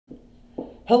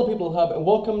Hello people of Hub and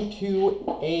welcome to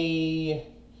a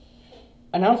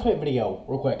announcement video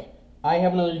real quick. I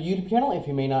have another YouTube channel if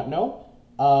you may not know.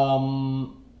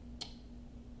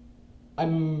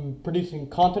 I'm producing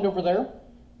content over there,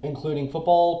 including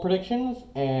football predictions,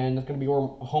 and it's going to be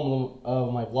home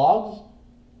of my vlogs.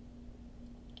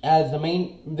 As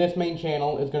this main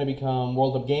channel is going to become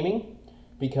World of Gaming,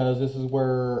 because this is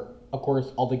where, of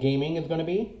course, all the gaming is going to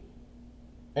be.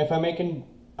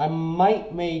 I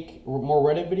might make more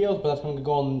Reddit videos, but that's going to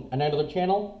go on another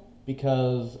channel,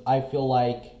 because I feel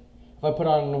like if I put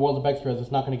on World of Extras, it's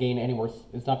not going to gain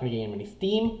it's not going to gain any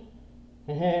steam.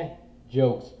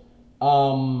 Jokes.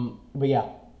 But yeah,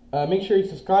 make sure you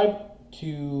subscribe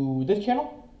to this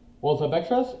channel, World of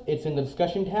Extras. It's in the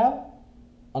discussion tab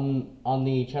on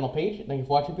the channel page. Thank you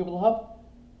for watching, people of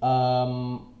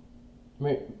the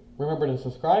Hub. Remember to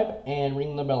subscribe and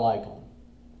ring the bell icon.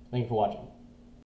 Thank you for watching.